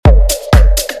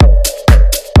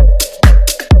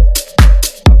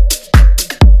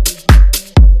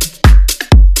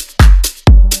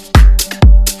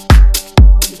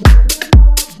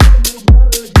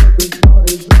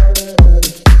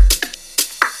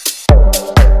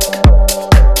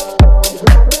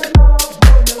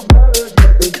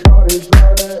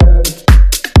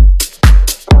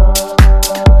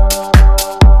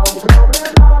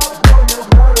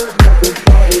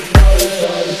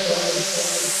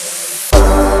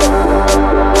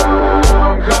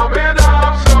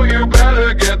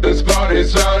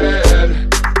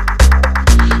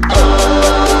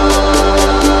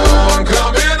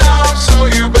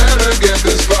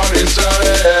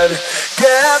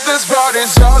This party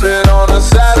started on a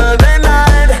Saturday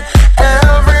night.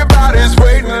 Everybody's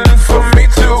waiting for me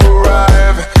to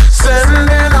arrive.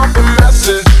 Sending out the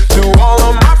message to all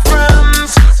of my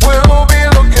friends. We'll be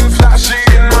looking flashy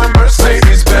in my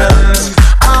Mercedes Benz.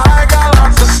 I got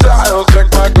lots of style,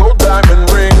 check my gold diamond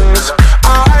rings.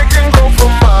 I can go for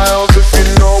miles if you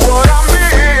know what I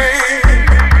mean.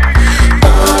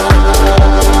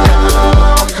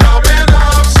 I'm coming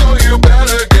up, so you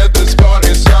better get this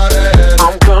party started.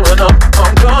 I'm coming up,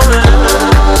 I'm coming.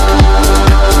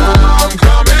 I'm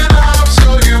coming up,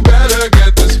 so you better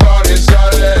get this party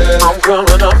started. I'm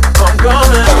coming up, I'm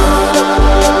coming.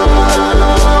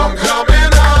 I'm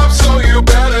coming up, so you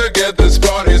better get this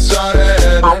party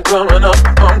started. I'm coming up.